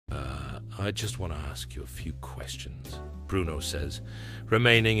I just want to ask you a few questions, Bruno says,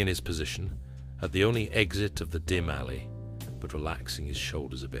 remaining in his position at the only exit of the dim alley, but relaxing his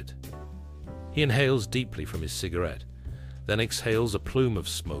shoulders a bit. He inhales deeply from his cigarette, then exhales a plume of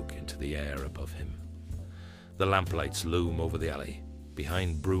smoke into the air above him. The lamplights loom over the alley,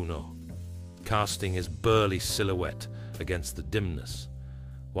 behind Bruno, casting his burly silhouette against the dimness,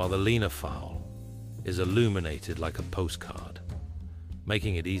 while the leaner Faul is illuminated like a postcard,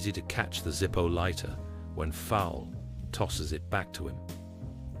 making it easy to catch the Zippo lighter when Faul tosses it back to him.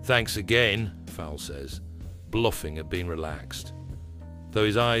 Thanks again, Faul says, bluffing at being relaxed, though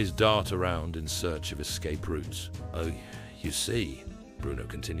his eyes dart around in search of escape routes. Oh, you see, Bruno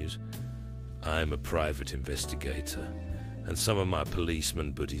continues, I'm a private investigator, and some of my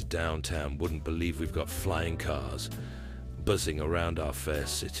policeman buddies downtown wouldn't believe we've got flying cars buzzing around our fair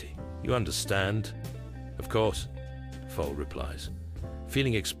city. You understand? Of course, Faul replies,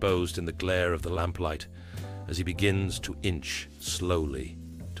 feeling exposed in the glare of the lamplight as he begins to inch slowly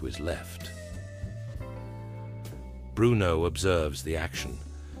to his left. Bruno observes the action,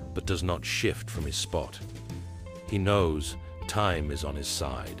 but does not shift from his spot. He knows time is on his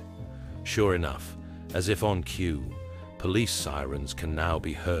side. Sure enough, as if on cue, police sirens can now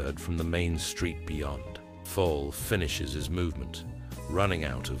be heard from the main street beyond. Faul finishes his movement, running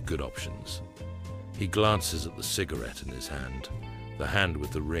out of good options. He glances at the cigarette in his hand, the hand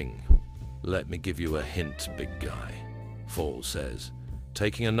with the ring. Let me give you a hint, big guy, Faul says,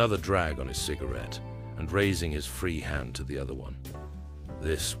 taking another drag on his cigarette and raising his free hand to the other one.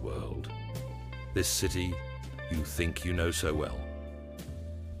 This world, this city you think you know so well.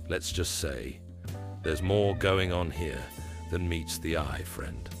 Let's just say, there's more going on here than meets the eye,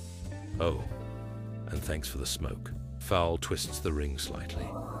 friend. Oh, and thanks for the smoke. Faul twists the ring slightly,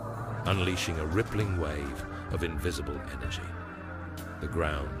 unleashing a rippling wave of invisible energy. The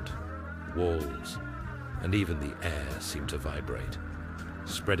ground, walls, and even the air seem to vibrate,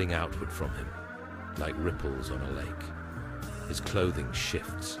 spreading outward from him, like ripples on a lake. His clothing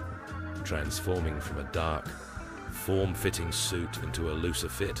shifts, transforming from a dark, form-fitting suit into a looser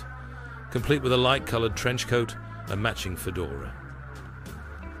fit, complete with a light-colored trench coat and matching fedora.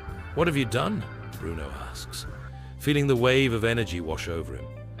 What have you done? Bruno asks, feeling the wave of energy wash over him,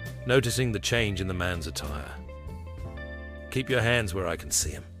 noticing the change in the man's attire. Keep your hands where I can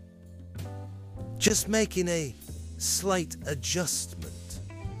see him. Just making a slight adjustment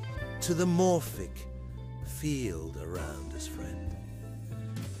to the morphic field around us, friend.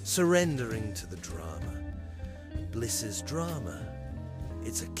 Surrendering to the drama. Bliss is drama.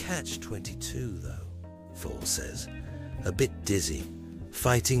 It's a catch-22, though, Faul says, a bit dizzy,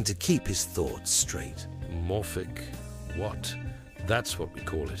 fighting to keep his thoughts straight. Morphic what? That's what we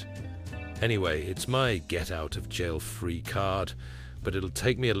call it. Anyway, it's my get-out-of-jail-free card, but it'll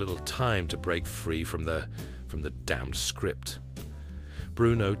take me a little time to break free from the damned script.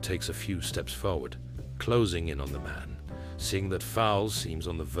 Bruno takes a few steps forward, closing in on the man, seeing that Faul seems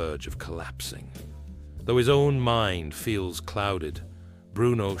on the verge of collapsing. Though his own mind feels clouded,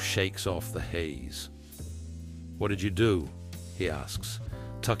 Bruno shakes off the haze. What did you do? He asks,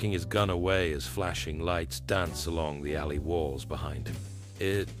 tucking his gun away as flashing lights dance along the alley walls behind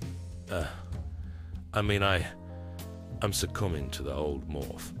him. I'm succumbing to the old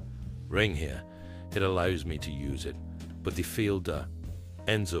morph. Ring here, it allows me to use it, but the field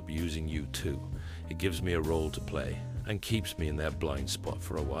ends up using you too. It gives me a role to play and keeps me in their blind spot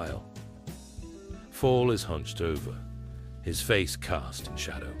for a while. Faul is hunched over, his face cast in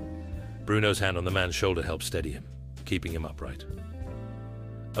shadow. Bruno's hand on the man's shoulder helps steady him, keeping him upright.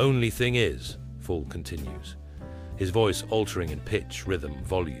 Only thing is, Faul continues, his voice altering in pitch, rhythm,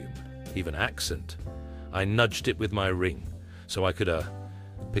 volume, even accent. I nudged it with my ring, so I could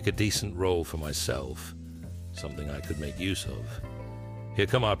pick a decent role for myself, something I could make use of. Here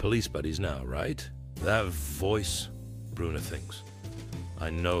come our police buddies now, right? That voice, Bruno thinks. I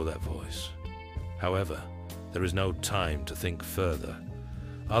know that voice. However, there is no time to think further.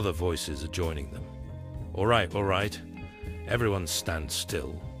 Other voices are joining them. All right. Everyone stand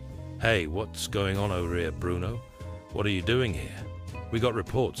still. Hey, what's going on over here, Bruno? What are you doing here? We got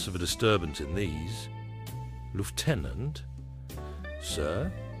reports of a disturbance in these. Lieutenant?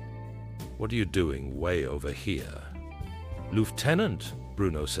 Sir? What are you doing way over here? Lieutenant,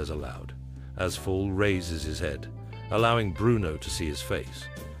 Bruno says aloud, as Faul raises his head, allowing Bruno to see his face.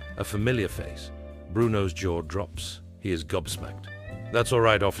 A familiar face. Bruno's jaw drops. He is gobsmacked. That's all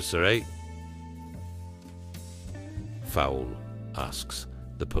right, officer, eh? Faul asks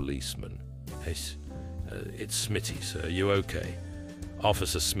the policeman. It's Smitty, sir. You okay?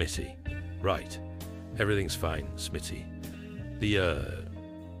 Officer Smitty. Right. Everything's fine, Smitty.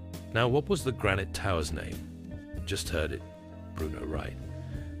 Now, what was the granite tower's name? Just heard it. Bruno, right.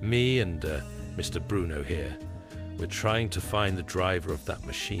 Me and Mr. Bruno here. We're trying to find the driver of that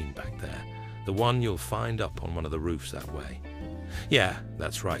machine back there. The one you'll find up on one of the roofs that way. Yeah,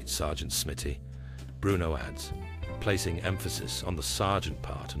 that's right, Sergeant Smitty. Bruno adds, placing emphasis on the sergeant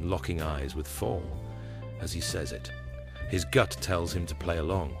part and locking eyes with Faul as he says it. His gut tells him to play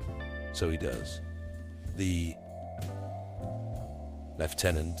along, so he does. The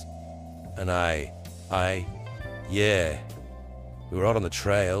lieutenant and I, yeah, we were out on the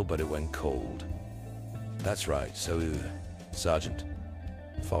trail, but it went cold. That's right, so, Sergeant,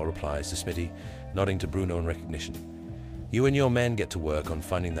 Faul replies to Smitty, nodding to Bruno in recognition. You and your men get to work on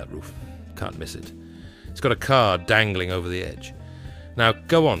finding that roof. Can't miss it. It's got a car dangling over the edge. Now,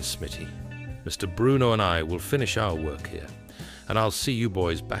 go on, Smitty. Mr. Bruno and I will finish our work here, and I'll see you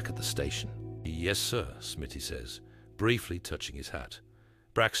boys back at the station. Yes, sir, Smitty says, briefly touching his hat.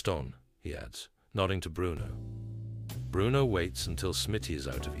 Braxton, he adds, nodding to Bruno. Bruno waits until Smitty is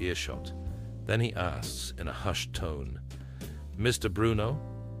out of earshot. Then he asks in a hushed tone, Mr. Bruno,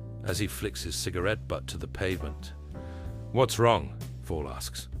 as he flicks his cigarette butt to the pavement. What's wrong? Faul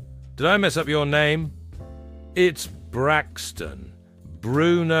asks. Did I mess up your name? It's Braxton.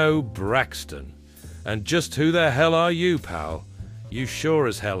 Bruno Braxton. And just who the hell are you, pal? You sure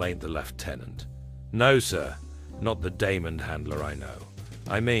as hell ain't the lieutenant. No, sir. Not the Damon handler I know.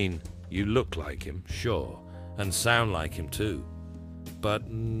 I mean, you look like him, sure, and sound like him too. But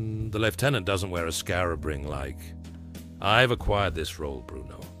the lieutenant doesn't wear a scarab ring like... I've acquired this role,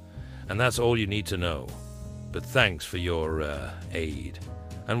 Bruno, and that's all you need to know. But thanks for your, aid.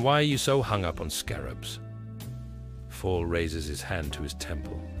 And why are you so hung up on scarabs? Faul raises his hand to his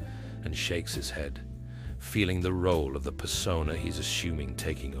temple and shakes his head, feeling the role of the persona he's assuming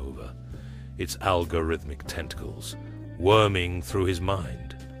taking over, its algorithmic tentacles worming through his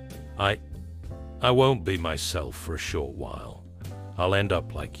mind. I won't be myself for a short while. I'll end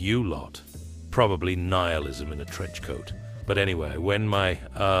up like you lot, probably nihilism in a trench coat. But anyway, when my,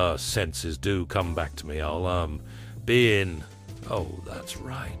 senses do come back to me, I'll, be in... Oh, that's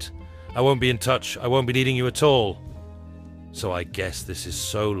right. I won't be in touch. I won't be needing you at all. So I guess this is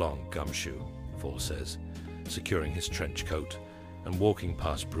so long, Gumshoe, Faul says, securing his trench coat and walking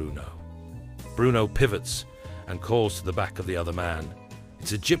past Bruno. Bruno pivots and calls to the back of the other man.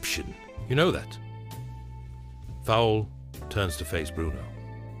 It's Egyptian. You know that. Faul turns to face Bruno.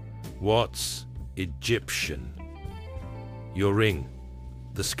 What's Egyptian? Your ring.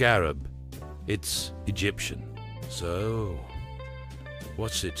 The scarab. It's Egyptian. So,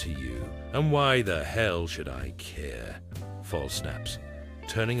 what's it to you? And why the hell should I care? Faul snaps,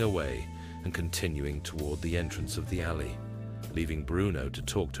 turning away and continuing toward the entrance of the alley, leaving Bruno to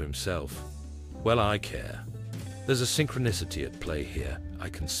talk to himself. Well, I care. There's a synchronicity at play here. I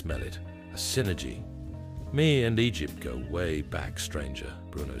can smell it. A synergy. Me and Egypt go way back, stranger,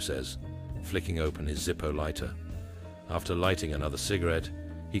 Bruno says, flicking open his Zippo lighter. After lighting another cigarette,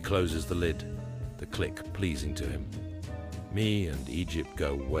 he closes the lid, the click pleasing to him. Me and Egypt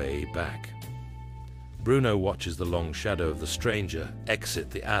go way back. Bruno watches the long shadow of the stranger exit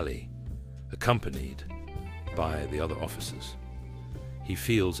the alley, accompanied by the other officers. He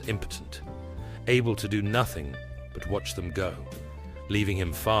feels impotent, able to do nothing but watch them go, leaving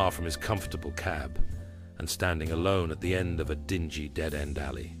him far from his comfortable cab and standing alone at the end of a dingy dead-end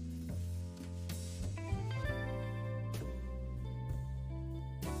alley.